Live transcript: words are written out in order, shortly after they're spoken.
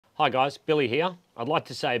Hi guys, Billy here. I'd like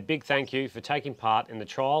to say a big thank you for taking part in the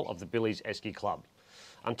trial of the Billy's Esky Club.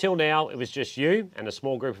 Until now, it was just you and a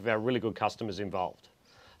small group of our really good customers involved.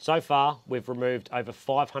 So far, we've removed over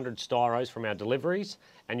 500 styros from our deliveries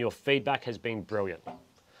and your feedback has been brilliant.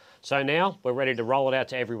 So now we're ready to roll it out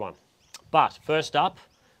to everyone. But first up,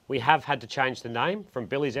 we have had to change the name from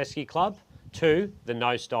Billy's Esky Club to the No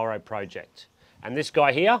Styro Project. And this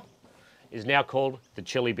guy here is now called the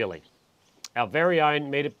Chilly Billy, our very own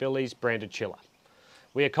Meat at Billy's branded chiller.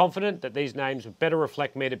 We are confident that these names will better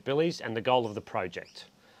reflect Meat at Billy's and the goal of the project.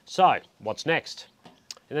 So, what's next?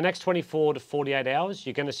 In the next 24 to 48 hours,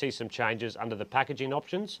 you're going to see some changes under the packaging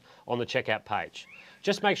options on the checkout page.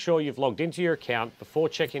 Just make sure you've logged into your account before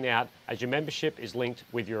checking out, as your membership is linked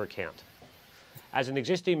with your account. As an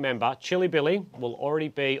existing member, Chilly Billy will already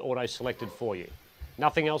be auto-selected for you.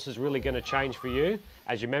 Nothing else is really going to change for you,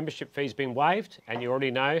 as your membership fee's been waived and you already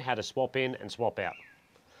know how to swap in and swap out.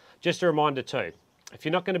 Just a reminder too, if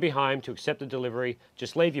you're not going to be home to accept the delivery,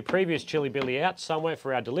 just leave your previous Chilly Billy out somewhere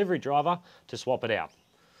for our delivery driver to swap it out.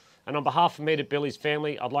 And on behalf of Meat at Billy's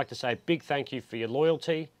family, I'd like to say a big thank you for your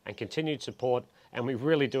loyalty and continued support, and we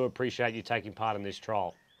really do appreciate you taking part in this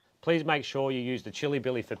trial. Please make sure you use the Chilly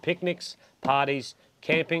Billy for picnics, parties,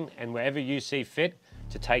 camping, and wherever you see fit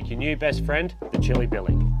to take your new best friend, the Chilly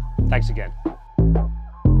Billy. Thanks again.